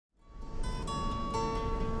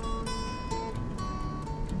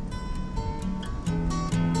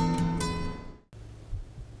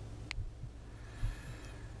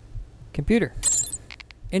Computer.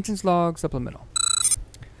 Instance log supplemental.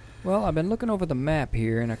 Well, I've been looking over the map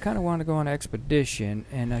here, and I kind of want to go on an expedition,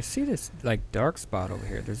 and I see this like dark spot over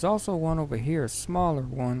here. There's also one over here, a smaller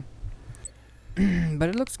one, but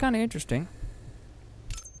it looks kind of interesting.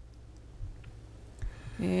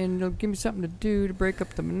 And it'll give me something to do to break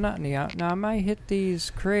up the monotony out. Now I might hit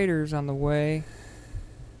these craters on the way,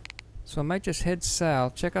 so I might just head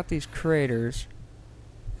south, check out these craters.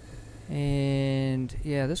 And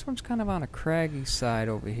yeah, this one's kind of on a craggy side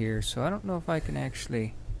over here, so I don't know if I can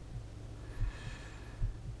actually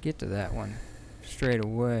get to that one straight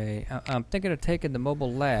away. I'm thinking of taking the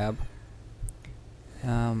mobile lab.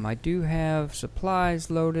 I do have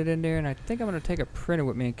supplies loaded in there, and I think I'm going to take a printer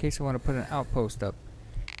with me in case I want to put an outpost up.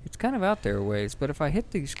 It's kind of out there a ways, but if I hit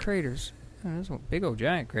these craters, oh, there's a big old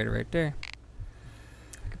giant crater right there.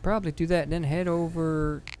 I could probably do that and then head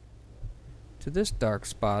over to this dark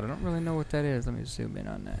spot. I don't really know what that is. Let me zoom in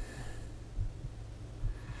on that.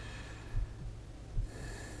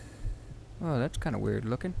 Oh, that's kind of weird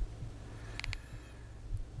looking.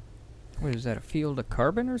 What is that, a field of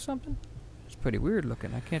carbon or something? It's pretty weird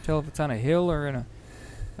looking. I can't tell if it's on a hill or in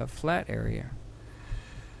a flat area.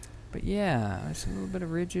 But yeah, there's a little bit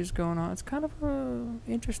of ridges going on. It's kind of a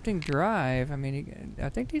interesting drive. I mean, I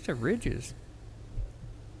think these are ridges.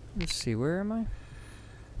 Let's see, where am I?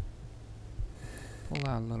 Pull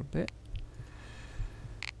out a little bit.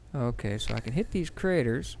 Okay, so I can hit these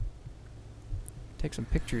craters. Take some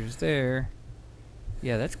pictures there.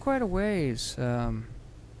 Yeah, that's quite a ways. Well,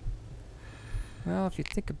 if you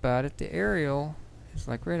think about it, the aerial is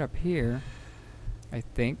like right up here, I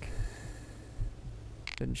think.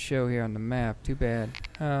 Doesn't show here on the map. Too bad.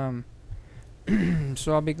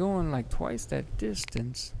 So I'll be going like twice that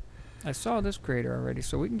distance. I saw this crater already,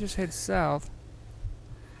 so we can just head south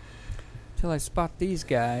till I spot these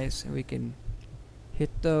guys, and we can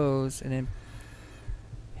hit those, and then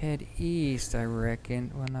head east, I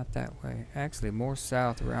reckon. Well, not that way. Actually, more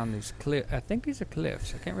south around these cliffs. I think these are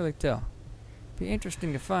cliffs. I can't really tell. Be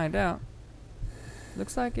interesting to find out.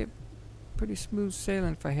 Looks like it pretty smooth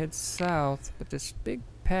sailing if I head south, but this big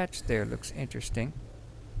patch there looks interesting.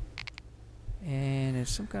 And it's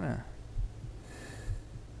some kind of...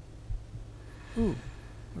 Ooh,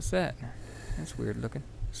 what's that? That's weird looking.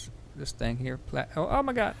 This thing here. Oh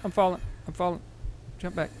my god, I'm falling. I'm falling.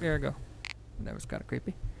 Jump back. There I go. That was kind of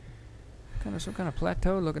creepy. Some kind of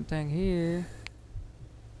plateau looking thing here.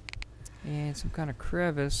 And some kind of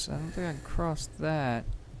crevice. I don't think I can cross that,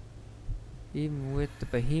 even with the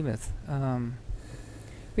behemoth.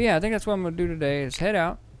 But yeah, I think that's what I'm going to do today, is head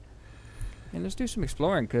out and let's do some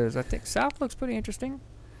exploring, because I think south looks pretty interesting.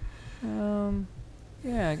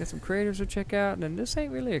 Yeah, I got some craters to check out, and this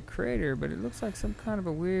ain't really a crater, but it looks like some kind of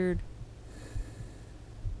a weird,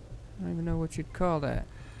 I don't even know what you'd call that,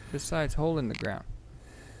 besides hole in the ground.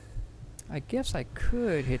 I guess I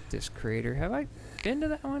could hit this crater. Have I been to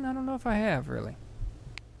that one? I don't know if I have, really.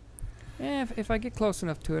 Yeah, if I get close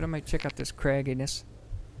enough to it, I might check out this cragginess,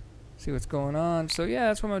 see what's going on. So yeah,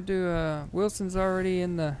 that's what I'm gonna do. Wilson's already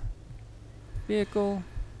in the vehicle.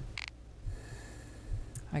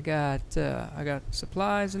 I got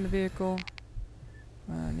supplies in the vehicle.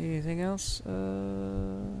 Need anything else?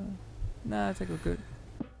 Nah, I think we're good.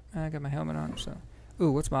 I got my helmet on, so.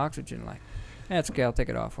 Ooh, what's my oxygen like? That's okay, I'll take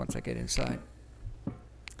it off once I get inside.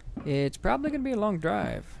 It's probably gonna be a long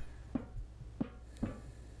drive.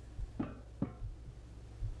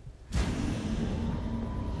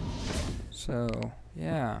 So,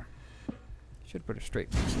 yeah. Should put a straight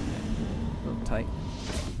piece in there. A little tight.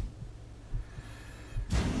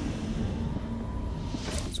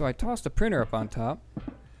 So I tossed the printer up on top.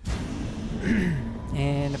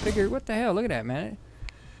 And I figured, what the hell, look at that, man.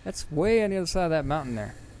 That's way on the other side of that mountain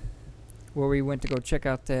there, where we went to go check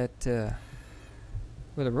out that,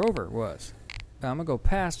 where the rover was. I'm going to go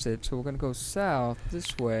past it, so we're going to go south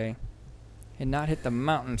this way and not hit the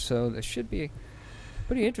mountain, so this should be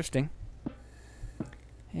pretty interesting.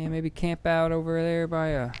 And maybe camp out over there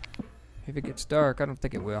by, if it gets dark. I don't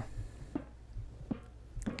think it will.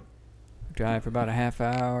 Drive for about a half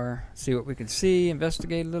hour, see what we can see,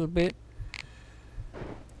 investigate a little bit.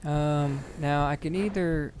 Now I can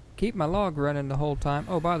either keep my log running the whole time.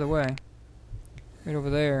 Oh, by the way, right over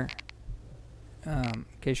there, in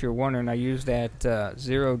case you're wondering, I used that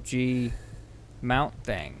 0G mount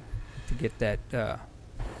thing to get that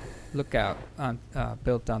lookout on,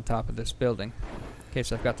 built on top of this building. In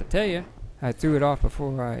case I forgot to tell you, I threw it off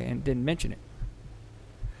before I didn't mention it.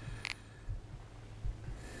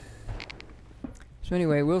 So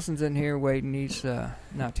anyway, Wilson's in here waiting. He's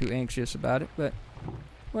not too anxious about it, but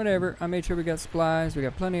whatever. I made sure we got supplies. We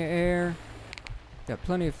got plenty of air. Got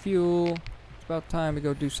plenty of fuel. It's about time we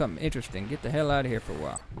go do something interesting. Get the hell out of here for a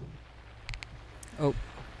while. Oh,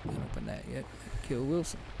 didn't open that yet. Kill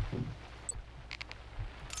Wilson.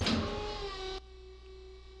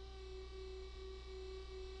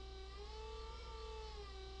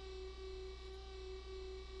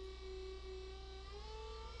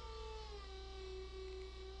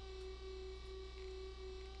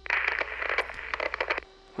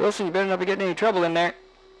 Wilson, you better not be getting any trouble in there.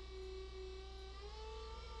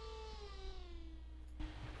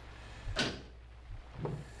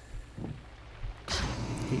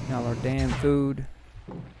 Eating all our damn food.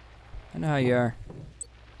 I know how you are.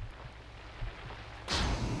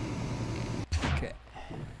 Okay.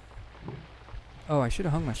 Oh, I should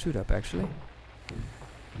have hung my suit up, actually.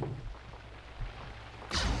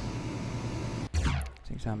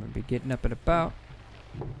 Seems I'm gonna be getting up and about.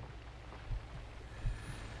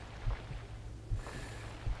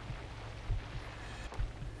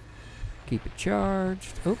 Keep it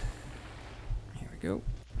charged. Oh, here we go.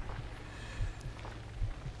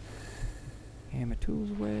 Hammer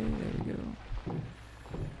tools away. There we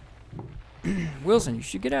go. Wilson, you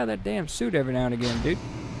should get out of that damn suit every now and again, dude.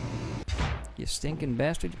 You stinking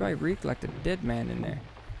bastard. You probably reek like the dead man in there.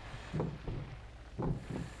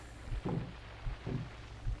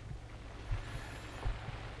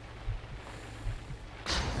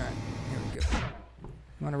 Alright, here we go.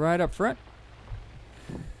 You want to ride up front?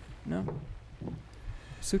 No?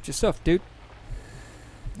 Suit yourself, dude.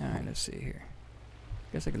 Alright, let's see here.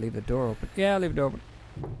 Guess I could leave the door open. Yeah, I'll leave the door open.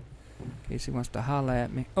 In case he wants to holla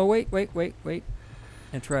at me. Oh, wait.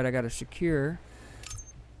 That's right, I gotta secure.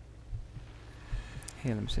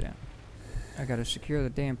 Hey, let me sit down. I gotta secure the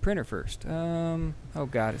damn printer first. Oh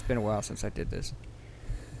god, it's been a while since I did this.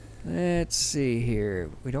 Let's see here.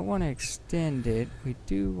 We don't want to extend it. We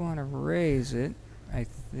do want to raise it, I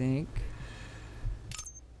think.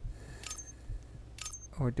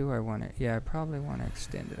 Or do I want it? Yeah, I probably want to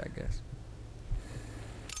extend it, I guess.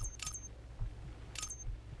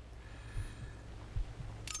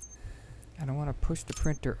 I don't want to push the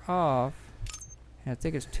printer off. And I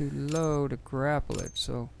think it's too low to grapple it,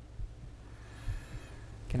 so...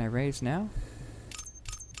 Can I raise now?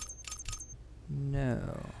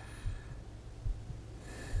 No.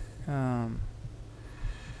 So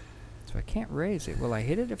I can't raise it. Will I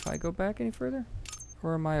hit it if I go back any further?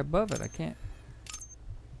 Or am I above it? I can't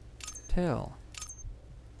tell.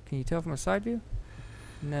 Can you tell from a side view?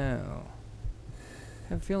 No. I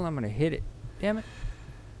have a feeling I'm going to hit it. Damn it.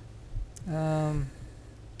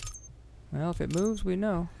 Well, if it moves, we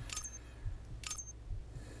know.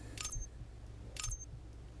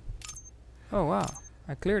 Oh, wow.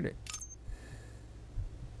 I cleared it.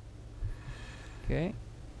 Okay.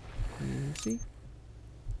 Easy.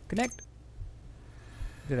 Connect.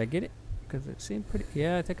 Did I get it? Because it seemed pretty...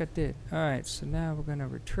 Yeah, I think I did. Alright, so now we're going to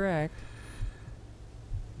retract.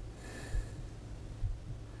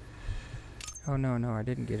 Oh, no, I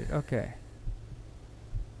didn't get it. Okay.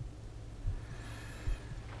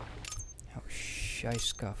 Oh,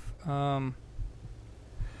 scuff. I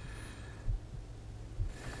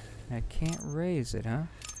can't raise it, huh?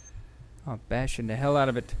 Oh, bashing the hell out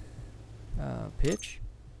of it. Pitch.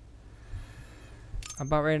 I'm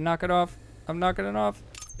about ready to knock it off. I'm knocking it off.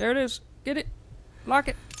 There it is. Get it. Lock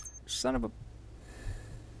it. Son of a...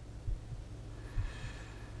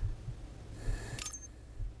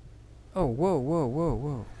 Oh,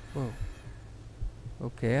 whoa.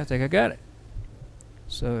 Okay, I think I got it.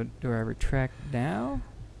 So, do I retract now?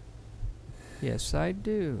 Yes, I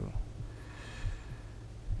do.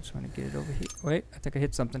 Just want to get it over here. Wait, I think I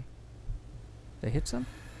hit something. Did I hit some?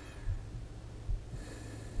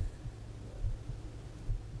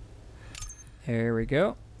 There we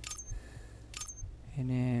go. And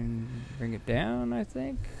then bring it down, I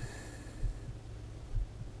think.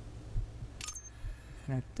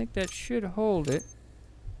 And I think that should hold it.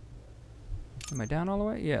 Am I down all the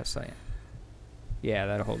way? Yes, I am. Yeah,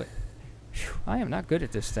 that'll hold it. Whew, I am not good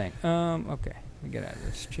at this thing. Okay. Let me get out of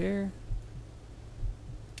this chair.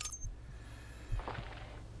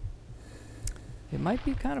 It might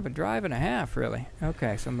be kind of a drive and a half, really.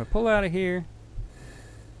 Okay, so I'm going to pull out of here.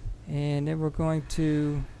 And then we're going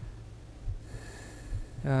to...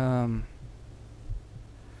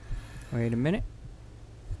 wait a minute.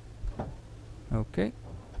 Okay.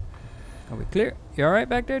 Are we clear? You alright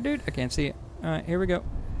back there, dude? I can't see it. Alright, here we go.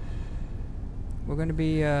 We're going to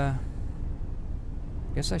be,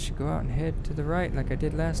 guess I should go out and head to the right like I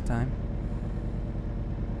did last time.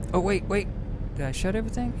 Oh, wait. Did I shut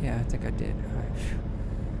everything? Yeah, I think I did. Alright.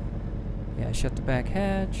 Yeah, I shut the back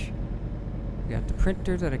hatch. Got the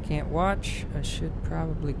printer that I can't watch. I should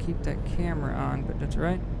probably keep that camera on, but that's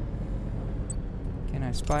alright. Can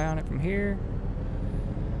I spy on it from here?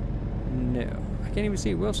 No. I can't even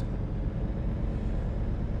see Wilson.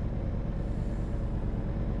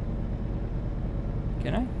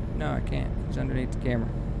 Can I? No, I can't. He's underneath the camera.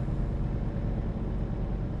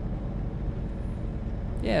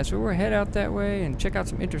 Yeah, so we'll head out that way and check out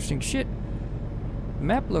some interesting shit. The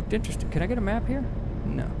map looked interesting. Can I get a map here?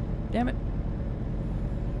 No. Damn it.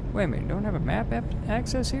 Wait a minute, don't have a map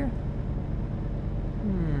access here?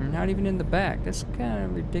 Not even in the back. That's kind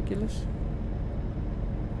of ridiculous.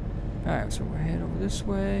 Alright, so we'll head over this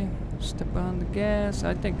way. Step on the gas.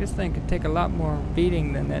 I think this thing could take a lot more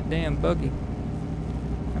beating than that damn buggy.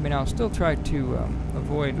 I mean, I'll still try to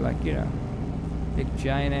avoid, like, you know, big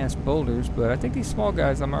giant-ass boulders, but I think these small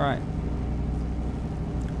guys, I'm alright.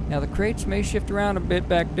 Now, the crates may shift around a bit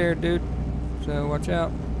back there, dude, so watch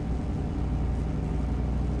out.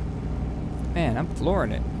 Man, I'm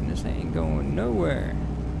flooring it, and this ain't going nowhere.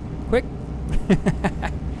 Quick!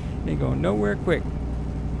 Ain't going nowhere quick.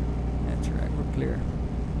 That's right, we're clear.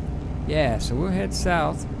 Yeah, so we'll head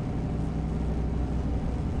south.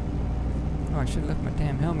 Oh, I should have left my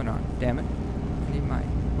damn helmet on. Damn it. I need my...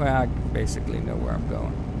 Well, I basically know where I'm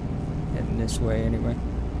going. Heading this way, anyway.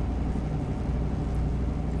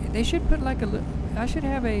 They should put like a... I should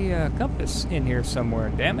have a compass in here somewhere,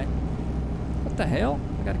 damn it. What the hell?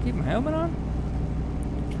 I gotta keep my helmet on?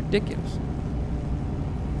 It's ridiculous.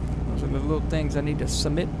 Those are the little things I need to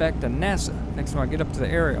submit back to NASA next time I get up to the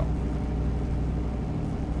aerial.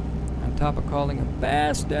 On top of calling them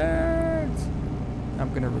bastards,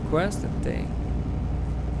 I'm gonna request that they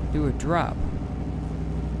do a drop.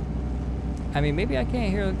 I mean, maybe I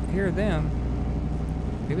can't hear them.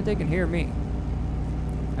 Maybe they can hear me.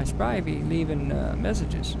 I should probably be leaving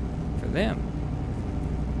messages for them.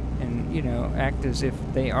 And, you know, act as if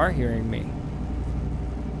they are hearing me.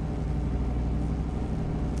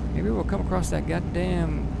 Maybe we'll come across that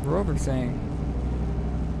goddamn rover thing.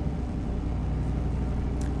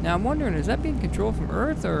 Now, I'm wondering, is that being controlled from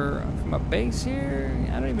Earth or from a base here?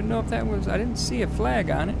 I don't even know if that was... I didn't see a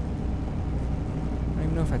flag on it. I don't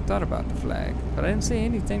even know if I thought about the flag. But I didn't see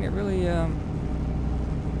anything that really,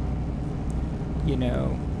 you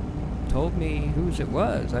know, told me whose it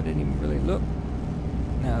was. I didn't even really look.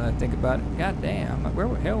 Now that I think about it, goddamn, where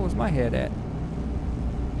the hell was my head at?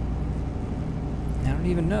 I don't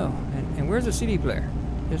even know. And where's the CD player?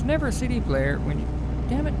 There's never a CD player when you...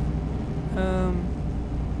 Damn it.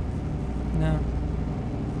 No.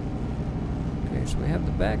 Okay, so we have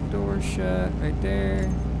the back door shut right there.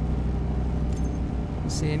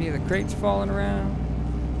 See any of the crates falling around?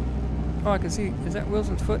 Oh, I can see. Is that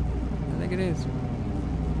Wilson's foot? I think it is.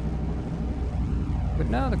 But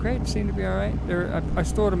no, the crates seem to be alright. I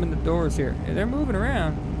stored them in the doors here. They're moving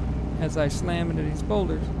around as I slam into these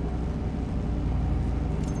boulders.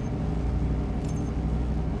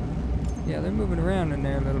 Yeah, they're moving around in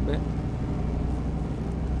there a little bit.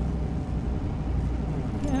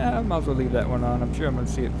 Yeah, I might as well leave that one on. I'm sure I'm going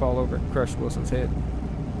to see it fall over and crush Wilson's head.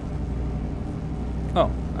 Oh,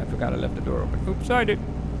 I forgot I left the door open. Oops, I did.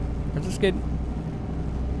 I'm just kidding.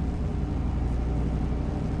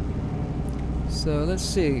 So, let's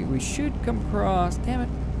see. We should come across... Damn it.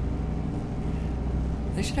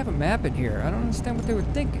 They should have a map in here. I don't understand what they were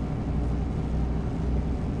thinking.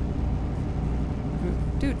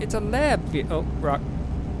 Dude, it's a lab... Oh, rock.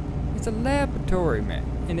 It's a laboratory, man.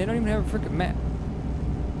 And they don't even have a freaking map.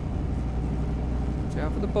 Watch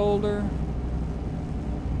out for the boulder.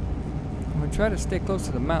 I'm going to try to stay close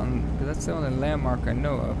to the mountain, because that's the only landmark I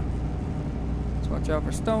know of. Let's watch out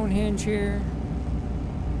for Stonehenge here.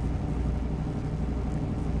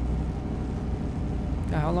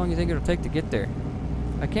 God, how long do you think it'll take to get there?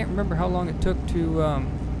 I can't remember how long it took to,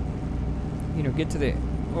 you know, get to the...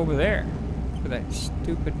 over there. For that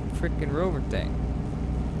stupid frickin' rover thing.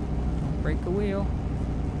 Don't break a wheel.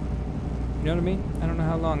 You know what I mean? I don't know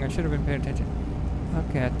how long. I should have been paying attention.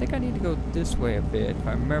 Okay, I think I need to go this way a bit, if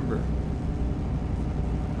I remember.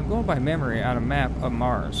 I'm going by memory on a map of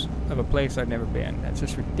Mars, of a place I've never been. That's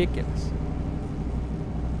just ridiculous.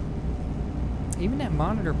 Even that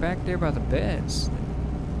monitor back there by the beds,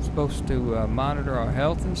 supposed to monitor our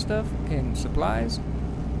health and stuff, and supplies.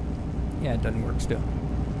 Yeah, it doesn't work still.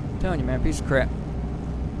 I'm telling you, man, piece of crap.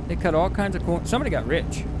 They cut all kinds of corners. Somebody got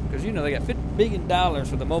rich, because, you know, they got $50 billion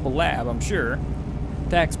for the mobile lab, I'm sure.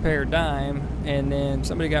 Taxpayer dime, and then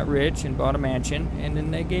somebody got rich and bought a mansion, and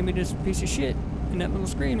then they gave me this piece of shit, and that little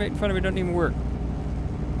screen right in front of me doesn't even work.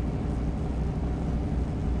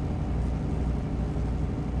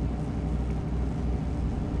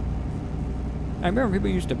 I remember people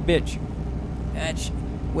used to bitch That's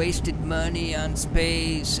wasted money on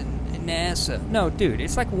space and NASA. No, dude,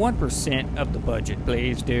 it's like 1% of the budget,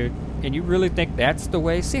 please, dude. And you really think that's the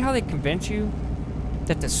way? See how they convince you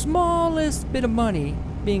that the smallest bit of money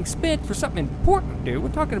being spent for something important, dude. We're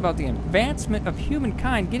talking about the advancement of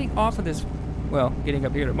humankind getting off of this, well, getting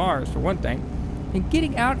up here to Mars for one thing, and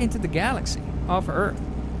getting out into the galaxy off of Earth.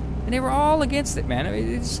 And they were all against it, man. I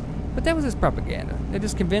mean, but that was just propaganda. They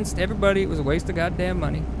just convinced everybody it was a waste of goddamn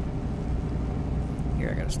money. Here,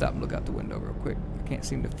 I gotta stop and look out the window real quick. I can't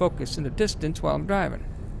seem to focus in the distance while I'm driving.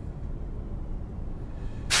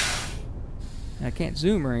 And I can't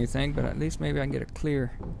zoom or anything, but at least maybe I can get a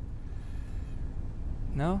clear...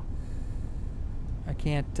 No? I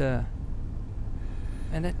can't, And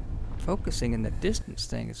that focusing in the distance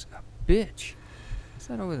thing is a bitch. What's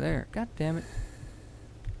that over there? God damn it.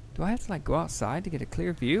 Do I have to, like, go outside to get a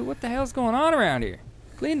clear view? What the hell's going on around here?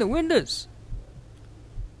 Clean the windows!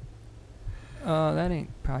 That ain't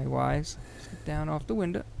probably wise. Let's get down off the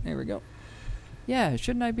window. There we go. Yeah,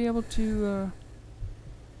 shouldn't I be able to,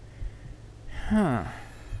 Huh.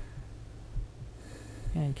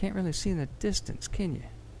 Yeah, you can't really see in the distance, can you?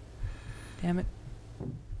 Damn it.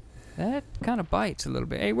 That kind of bites a little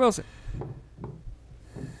bit. Hey, Wilson!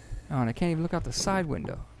 Oh, and I can't even look out the side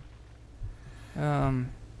window. Well,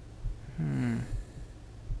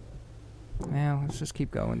 let's just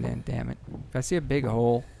keep going then, damn it. If I see a big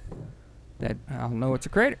hole, that I'll know it's a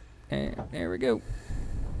crater. And there we go.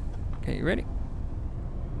 Okay, you ready?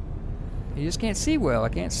 You just can't see well. I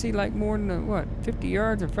can't see like more than, what, 50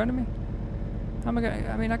 yards in front of me? How am I gonna,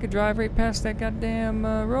 I mean, I could drive right past that goddamn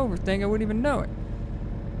rover thing. I wouldn't even know it.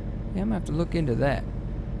 Yeah, I'm gonna have to look into that.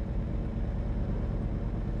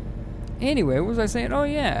 Anyway, what was I saying? Oh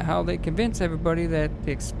yeah, how they convince everybody that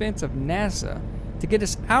the expense of NASA to get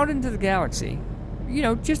us out into the galaxy, you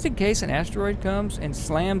know, just in case an asteroid comes and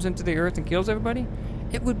slams into the Earth and kills everybody,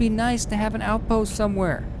 it would be nice to have an outpost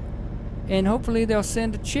somewhere. And hopefully they'll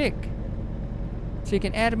send a chick. So you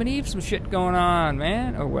can Adam and Eve some shit going on,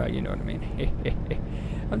 man. Oh, well, you know what I mean.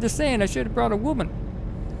 I'm just saying I should have brought a woman.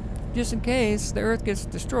 Just in case the Earth gets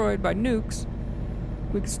destroyed by nukes,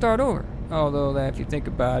 we could start over. Although, that, if you think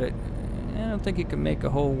about it, I don't think you can make a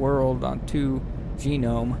whole world on 2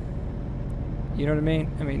 genome. You know what I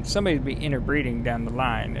mean? I mean, somebody would be interbreeding down the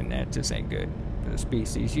line, and that just ain't good for the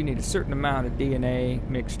species. You need a certain amount of DNA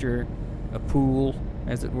mixture, a pool,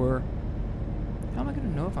 as it were. How am I going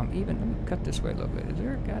to know if I'm even... Let me cut this way a little bit. Is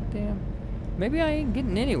there a goddamn... Maybe I ain't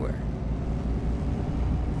getting anywhere.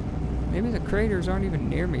 Maybe the craters aren't even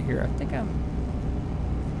near me here. I think I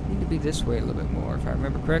need to be this way a little bit more, if I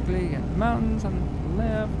remember correctly. Got the mountains on the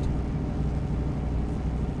left.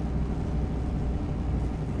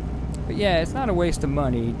 But yeah, it's not a waste of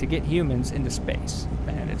money to get humans into space.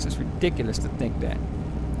 Man, it's just ridiculous to think that.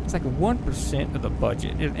 It's like 1% of the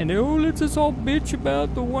budget. And oh, let's us all bitch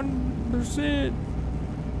about the 1%.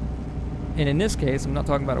 And in this case, I'm not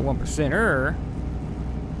talking about a 1%er.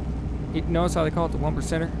 You notice how they call it the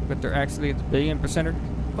 1%er, but they're actually the billion percenter?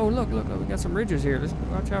 Oh, look, we got some ridges here. Let's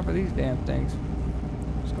watch out for these damn things.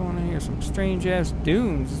 What's going on here? Some strange-ass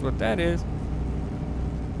dunes is what that is.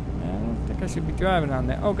 I don't think I should be driving on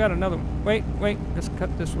that. Oh, got another one. Wait, let's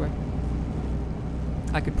cut this way.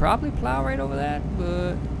 I could probably plow right over that,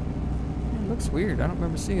 but it looks weird. I don't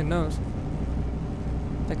remember seeing those.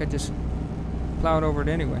 I think I just plowed over it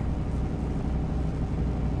anyway.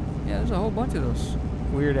 Yeah, there's a whole bunch of those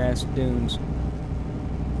weird-ass dunes. What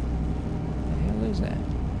the hell is that?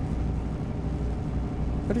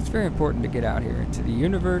 But it's very important to get out here into the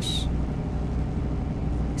universe,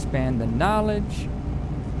 expand the knowledge.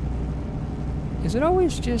 Is it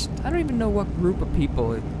always just... I don't even know what group of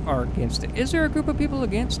people are against it. Is there a group of people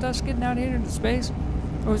against us getting out here into space?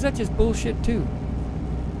 Or is that just bullshit too?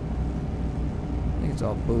 I think it's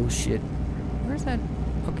all bullshit. Where's that?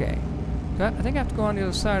 Okay. So I think I have to go on the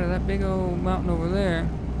other side of that big old mountain over there.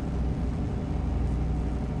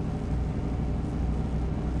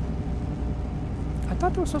 I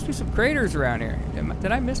thought there was supposed to be some craters around here.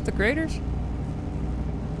 Did I miss the craters?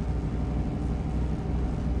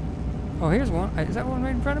 Oh, here's one. Is that one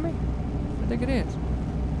right in front of me? I think it is.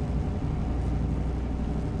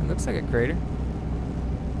 It looks like a crater.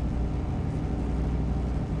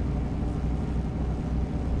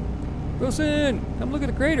 Wilson, come look at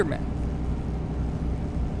the crater, man.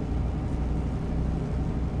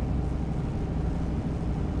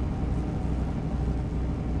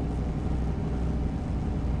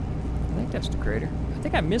 I think that's the crater. I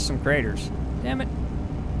think I missed some craters. Damn it.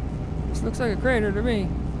 This looks like a crater to me.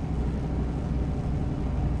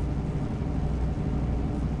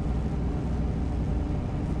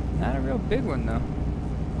 Not a real big one, though.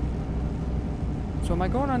 So am I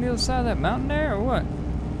going on the other side of that mountain there, or what?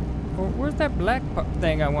 Or where's that black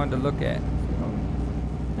thing I wanted to look at?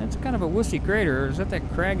 That's kind of a wussy crater, or is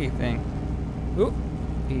that craggy thing? Oop,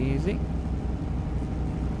 easy.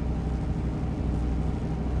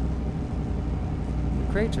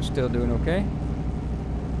 The crates are still doing okay.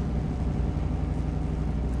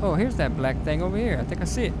 Oh, here's that black thing over here. I think I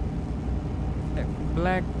see it. That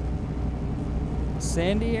black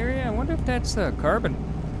sandy area. I wonder if that's carbon.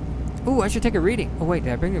 Ooh, I should take a reading. Oh wait,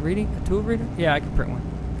 did I bring a reading? A tool reader? Yeah, I can print one,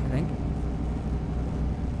 I think.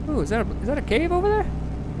 Ooh, is that a cave over there?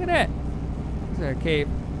 Look at that. Is that a cave?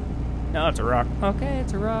 No, it's a rock. Okay,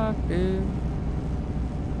 it's a rock, dude.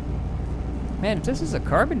 Man, if this is a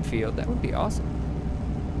carbon field, that would be awesome.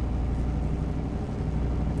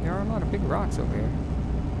 There are a lot of big rocks over here.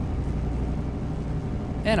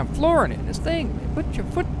 And I'm flooring it. This thing, put your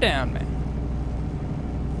foot down, man.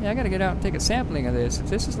 Yeah, I gotta get out and take a sampling of this. If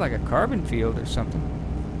this is like a carbon field or something.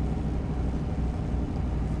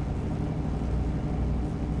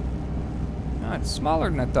 Oh, it's smaller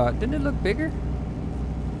than I thought. Didn't it look bigger?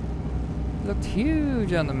 It looked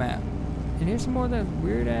huge on the map. And here's some more of that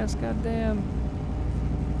weird-ass goddamn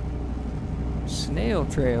snail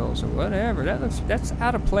trails or whatever. That's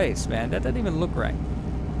out of place, man. That doesn't even look right.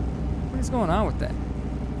 What is going on with that?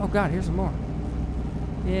 Oh god, here's some more.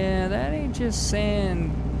 Yeah, that ain't just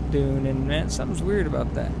sand dune, and man, something's weird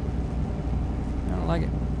about that. I don't like it.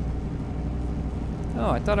 Oh,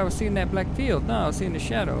 I thought I was seeing that black field. No, I was seeing the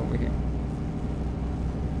shadow over here.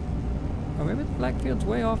 Oh, maybe the black field's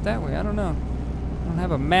way off that way. I don't know. I don't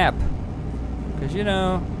have a map. Because, you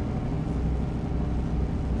know...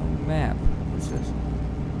 No map. What's this?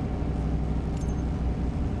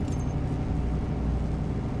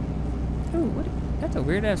 Ooh, what? That's a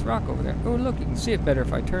weird-ass rock over there. Oh, look, you can see it better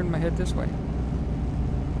if I turn my head this way.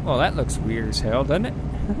 Well, that looks weird as hell, doesn't it?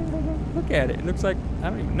 Look at it. It looks like... I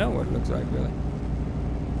don't even know what it looks like, really.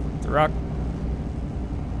 It's a rock.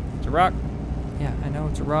 It's a rock. Yeah, I know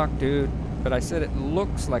it's a rock, dude. But I said it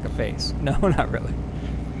looks like a face. No, not really.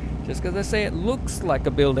 Just because I say it looks like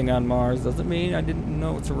a building on Mars doesn't mean I didn't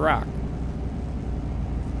know it's a rock.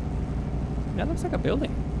 That looks like a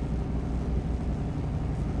building.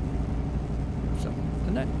 So,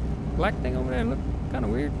 doesn't that black thing over there look kind of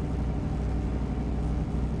weird?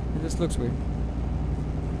 It just looks weird.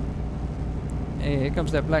 Hey, here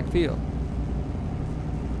comes that black field.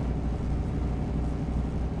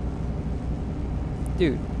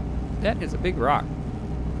 Dude, that is a big rock.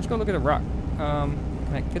 Let's go look at a rock. Can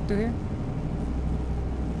I fit through here?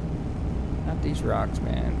 Not these rocks,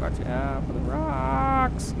 man. Watch out for the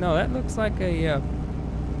rocks. No, that looks like a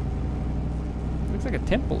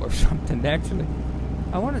temple or something. Actually,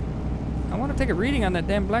 I want to take a reading on that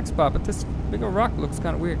damn black spot, but this big old rock looks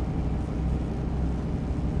kind of weird.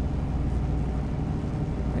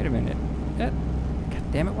 Wait a minute. God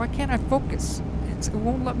damn it! Why can't I focus? It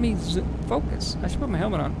won't let me focus. I should put my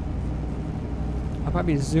helmet on. I'll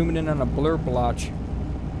probably be zooming in on a blur blotch.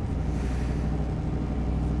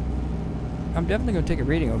 I'm definitely going to take a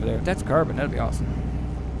reading over there. If that's carbon, that'd be awesome.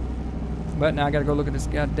 But now I got to go look at this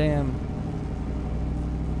goddamn...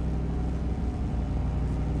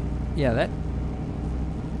 Yeah, that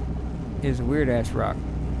is a weird-ass rock.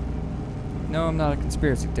 No, I'm not a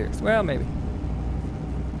conspiracy theorist. Well, maybe.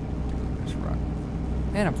 Take a look at this rock.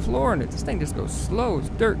 Man, I'm flooring it. This thing just goes slow as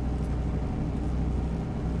dirt.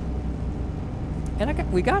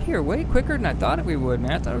 And we got here way quicker than I thought we would,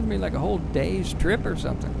 man. I thought it would be like a whole day's trip or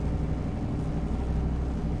something.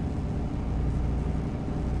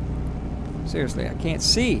 Seriously, I can't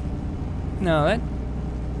see. No, that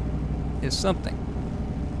is something.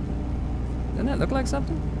 Doesn't that look like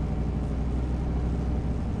something?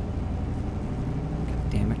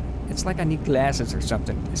 God damn it. It's like I need glasses or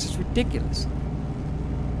something. This is ridiculous.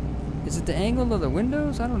 Is it the angle of the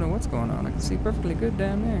windows? I don't know what's going on. I can see perfectly good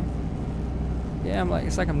down there. Yeah,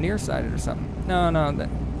 it's like I'm nearsighted or something. No,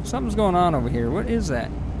 something's going on over here. What is that?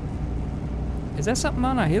 Is that something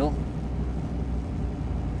on a hill?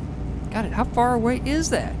 God, how far away is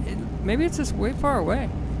that? Maybe it's just way far away.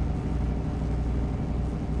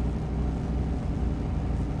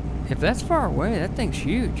 If that's far away, that thing's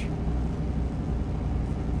huge.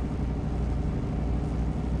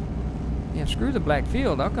 Yeah, screw the black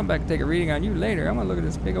field. I'll come back and take a reading on you later. I'm gonna look at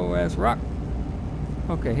this big old ass rock.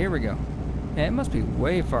 Okay, here we go. Yeah, it must be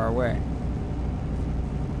way far away.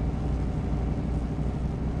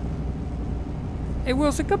 Hey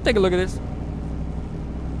Wilson, come take a look at this.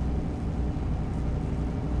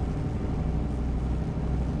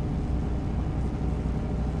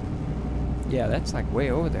 Yeah, that's like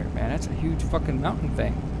way over there, man. That's a huge fucking mountain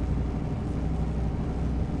thing.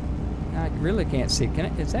 I really can't see. Can I?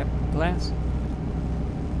 Is that glass?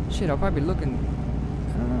 Shit, I'll probably be looking.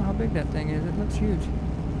 I don't know how big that thing is. It looks huge.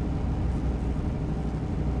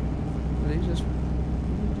 Are these just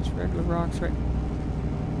regular rocks, right?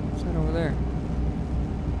 What's that over there?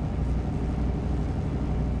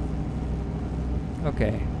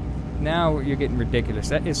 Okay. Now you're getting ridiculous.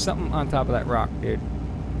 That is something on top of that rock, dude.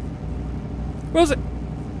 What was it?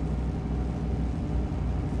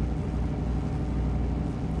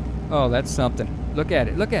 Oh, that's something. Look at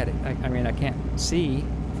it. Look at it. I mean, I can't see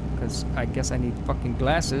because I guess I need fucking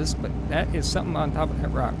glasses, but that is something on top of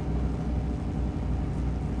that rock.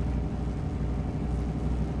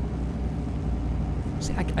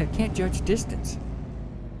 See, I can't judge distance.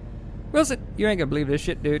 Wilson, you ain't gonna believe this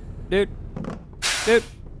shit, dude. Dude.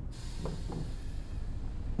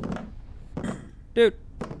 Dude.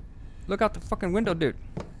 Look out the fucking window, dude.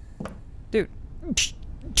 Dude.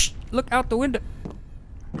 Look out the window.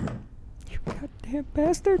 You goddamn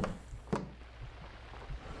bastard.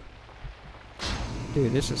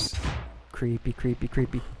 Dude, this is creepy, creepy,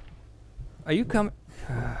 creepy. Are you coming?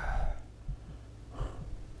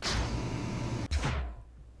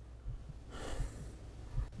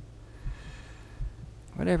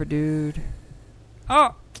 Whatever, dude.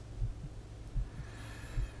 Oh!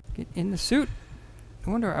 Get in the suit.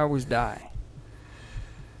 No wonder I always die.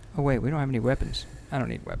 Oh, wait, we don't have any weapons. I don't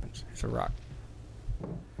need weapons. It's a rock.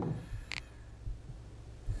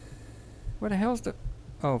 What the hell's the...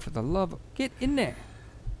 Oh, for the love of... Get in there!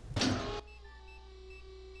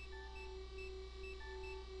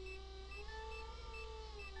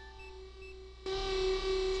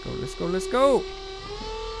 Let's go, let's go, let's go!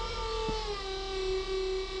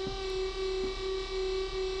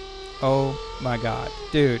 Oh my god.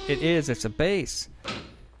 Dude, it is. It's a base.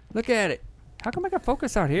 Look at it. How come I got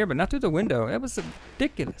focus out here but not through the window? That was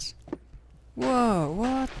ridiculous. Whoa,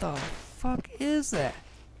 what the fuck is that?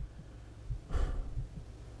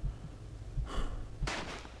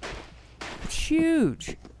 It's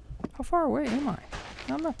huge. How far away am I?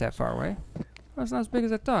 No, I'm not that far away. Well, it's not as big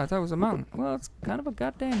as I thought. I thought it was a mountain. Well, it's kind of a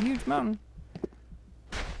goddamn huge mountain.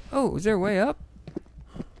 Oh, is there a way up?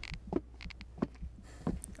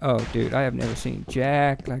 Oh, dude, I have never seen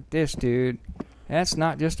jack like this, dude. That's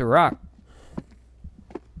not just a rock.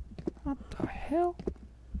 What the hell?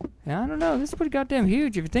 Yeah, I don't know. This is pretty goddamn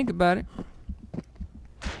huge if you think about it.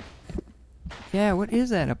 Yeah, what is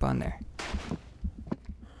that up on there?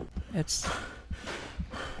 It's...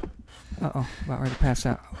 Uh-oh, about ready to pass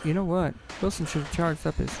out. You know what? Wilson should have charged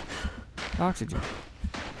up his oxygen.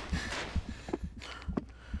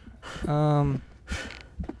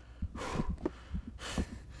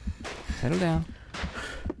 Settle down.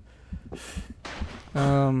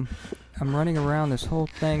 I'm running around this whole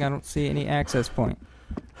thing. I don't see any access point.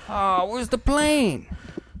 Oh, where's the plane?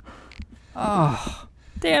 Oh,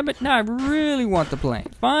 damn it. Now I really want the plane.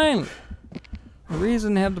 Finally. A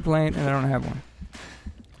reason to have the plane, and I don't have one.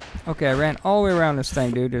 Okay, I ran all the way around this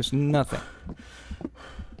thing, dude. There's nothing.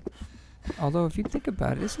 Although, if you think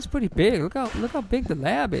about it, this is pretty big. Look how big the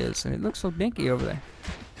lab is, and it looks so dinky over there.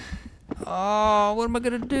 Oh, what am I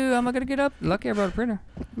gonna do? How am I gonna get up? Lucky I brought a printer.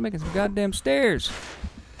 I'm making some goddamn stairs.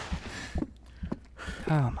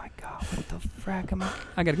 Oh my god, what the frack am I?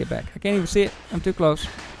 I gotta get back. I can't even see it. I'm too close.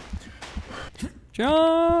 Jump!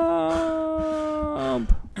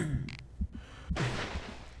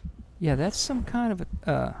 Yeah, that's some kind of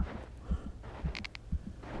a,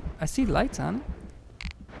 I see lights on it.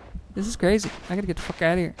 This is crazy. I gotta get the fuck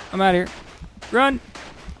out of here. I'm out of here. Run!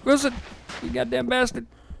 Wilson! You goddamn bastard!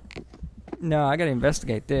 No, I gotta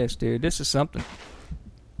investigate this, dude. This is something.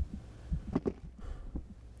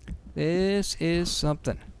 This is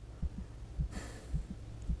something.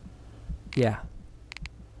 Yeah.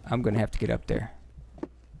 I'm gonna have to get up there.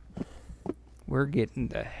 We're getting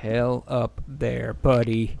the hell up there,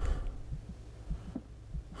 buddy.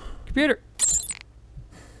 Computer!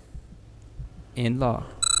 End log.